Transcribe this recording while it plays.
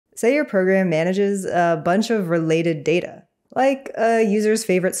Say your program manages a bunch of related data, like a user's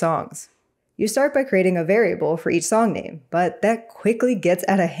favorite songs. You start by creating a variable for each song name, but that quickly gets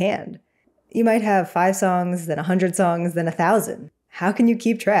out of hand. You might have 5 songs, then 100 songs, then 1,000. How can you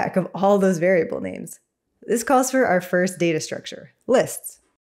keep track of all those variable names? This calls for our first data structure, lists.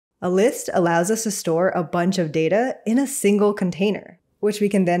 A list allows us to store a bunch of data in a single container, which we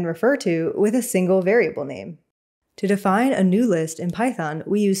can then refer to with a single variable name. To define a new list in Python,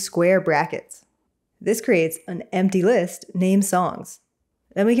 we use square brackets. This creates an empty list named songs.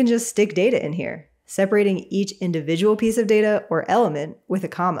 Then we can just stick data in here, separating each individual piece of data or element with a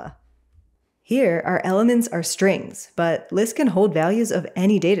comma. Here, our elements are strings, but lists can hold values of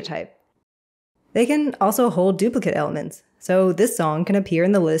any data type. They can also hold duplicate elements, so this song can appear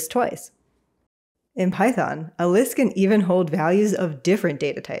in the list twice. In Python, a list can even hold values of different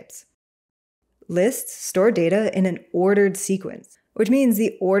data types. Lists store data in an ordered sequence, which means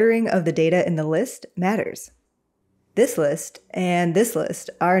the ordering of the data in the list matters. This list and this list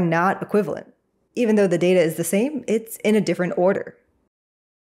are not equivalent. Even though the data is the same, it's in a different order.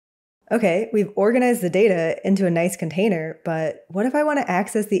 Okay, we've organized the data into a nice container, but what if I want to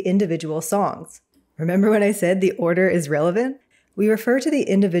access the individual songs? Remember when I said the order is relevant? We refer to the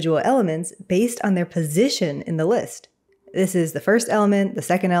individual elements based on their position in the list. This is the first element, the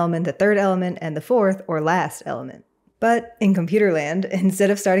second element, the third element, and the fourth or last element. But in computer land, instead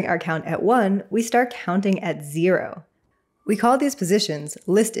of starting our count at 1, we start counting at 0. We call these positions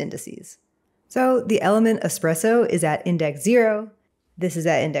list indices. So the element espresso is at index 0, this is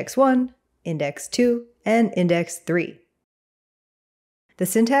at index 1, index 2, and index 3. The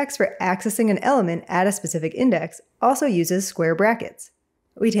syntax for accessing an element at a specific index also uses square brackets.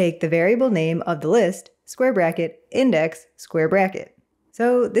 We take the variable name of the list, square bracket, index, square bracket.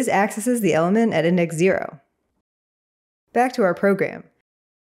 So this accesses the element at index 0. Back to our program.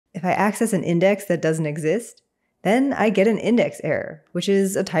 If I access an index that doesn't exist, then I get an index error, which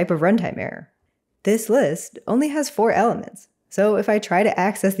is a type of runtime error. This list only has 4 elements, so if I try to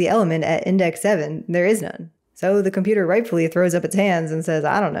access the element at index 7, there is none. So the computer rightfully throws up its hands and says,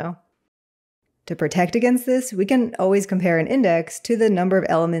 I don't know. To protect against this, we can always compare an index to the number of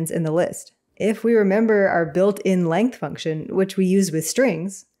elements in the list. If we remember our built-in length function, which we use with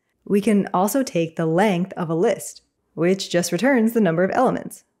strings, we can also take the length of a list, which just returns the number of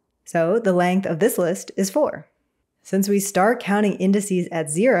elements. So the length of this list is 4. Since we start counting indices at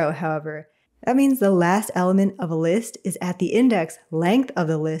 0, however, that means the last element of a list is at the index length of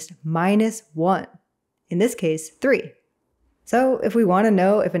the list minus 1. In this case, 3. So if we want to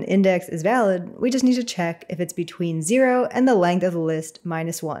know if an index is valid, we just need to check if it's between 0 and the length of the list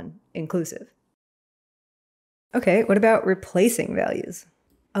minus 1, inclusive. Okay, what about replacing values?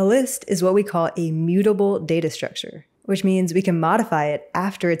 A list is what we call a mutable data structure, which means we can modify it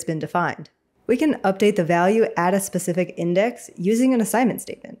after it's been defined. We can update the value at a specific index using an assignment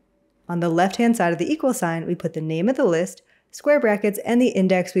statement. On the left-hand side of the equal sign, we put the name of the list, square brackets, and the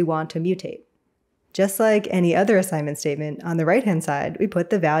index we want to mutate. Just like any other assignment statement, on the right-hand side, we put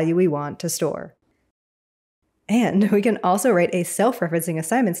the value we want to store. And we can also write a self-referencing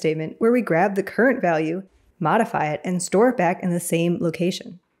assignment statement where we grab the current value, modify it, and store it back in the same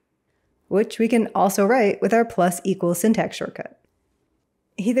location, which we can also write with our += syntax shortcut.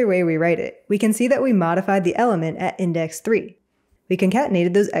 Either way we write it, we can see that we modified the element at index 3. We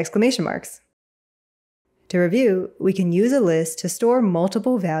concatenated those exclamation marks. To review, we can use a list to store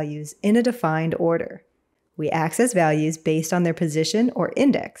multiple values in a defined order. We access values based on their position or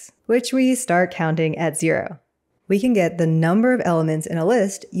index, which we start counting at 0. We can get the number of elements in a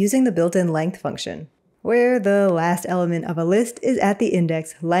list using the built-in length function, where the last element of a list is at the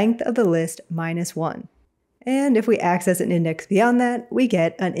index length of the list minus 1. And if we access an index beyond that, we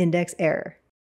get an index error.